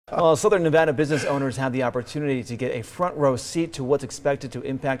Well, Southern Nevada business owners have the opportunity to get a front row seat to what's expected to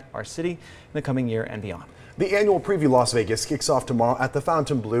impact our city in the coming year and beyond. The annual Preview Las Vegas kicks off tomorrow at the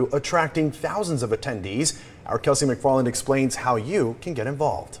Fontainebleau, attracting thousands of attendees. Our Kelsey McFarland explains how you can get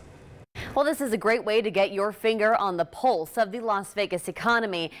involved. Well, this is a great way to get your finger on the pulse of the Las Vegas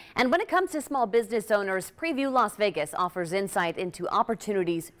economy. And when it comes to small business owners, Preview Las Vegas offers insight into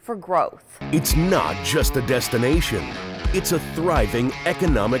opportunities for growth. It's not just a destination, it's a thriving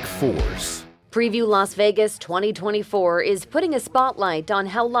economic force. Preview Las Vegas 2024 is putting a spotlight on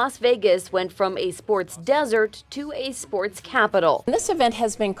how Las Vegas went from a sports desert to a sports capital. This event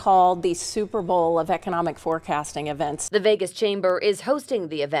has been called the Super Bowl of economic forecasting events. The Vegas Chamber is hosting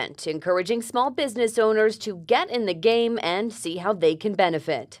the event, encouraging small business owners to get in the game and see how they can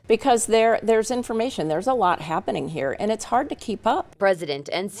benefit. Because there's information, there's a lot happening here, and it's hard to keep up. President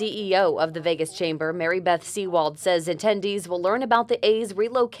and CEO of the Vegas Chamber, Mary Beth Seawald, says attendees will learn about the A's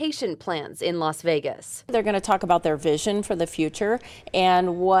relocation plans in Las Vegas. They're going to talk about their vision for the future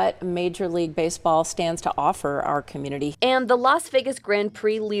and what Major League Baseball stands to offer our community. And the Las Vegas Grand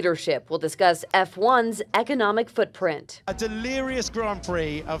Prix leadership will discuss F1's economic footprint. A delirious Grand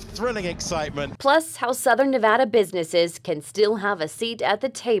Prix of thrilling excitement. Plus, how Southern Nevada businesses can still have a seat at the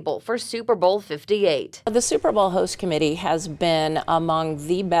table for Super Bowl 58. The Super Bowl host committee has been among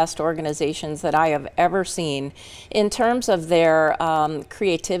the best organizations that I have ever seen in terms of their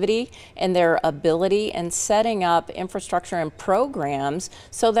creativity and their ability in setting up infrastructure and programs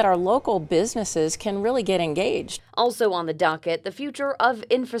so that our local businesses can really get engaged. Also on the docket, the future of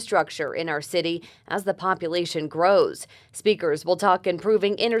infrastructure in our city as the population grows. Speakers will talk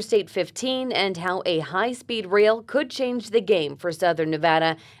improving Interstate 15 and how a high-speed rail could change the game for Southern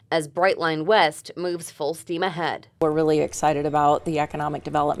Nevada as Brightline West moves full steam ahead. We're really excited about the economic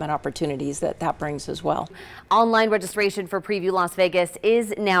development opportunities that brings as well. Online registration for Preview Las Vegas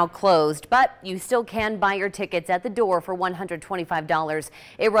is now closed, but you still can buy your tickets at the door for $125.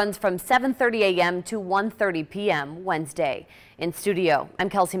 It runs from 7:30 a.m. to 1:30 p.m. Wednesday. In studio, I'm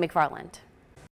Kelsey McFarland.